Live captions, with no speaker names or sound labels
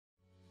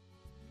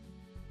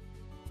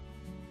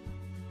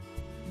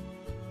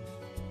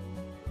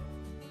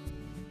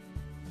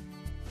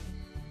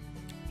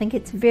think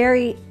it's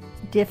very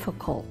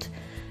difficult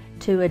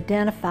to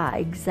identify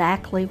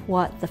exactly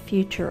what the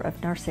future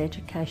of nurse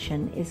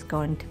education is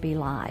going to be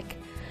like.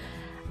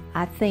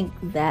 I think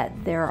that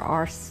there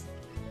are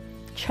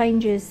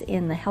changes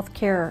in the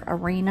healthcare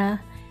arena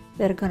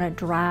that are going to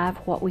drive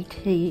what we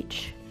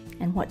teach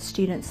and what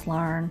students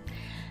learn.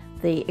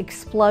 The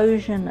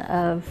explosion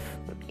of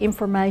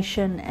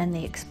information and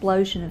the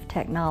explosion of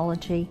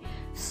technology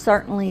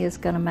certainly is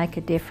going to make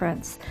a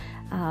difference.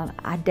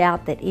 I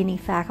doubt that any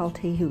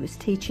faculty who was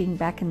teaching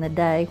back in the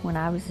day when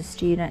I was a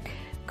student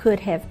could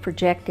have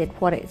projected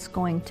what it's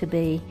going to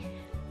be,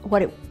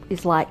 what it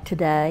is like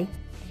today.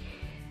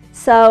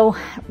 So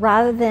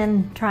rather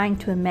than trying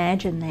to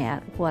imagine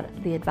that,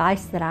 the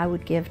advice that I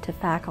would give to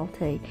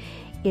faculty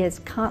is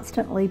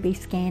constantly be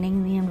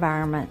scanning the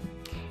environment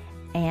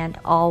and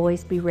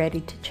always be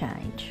ready to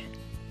change.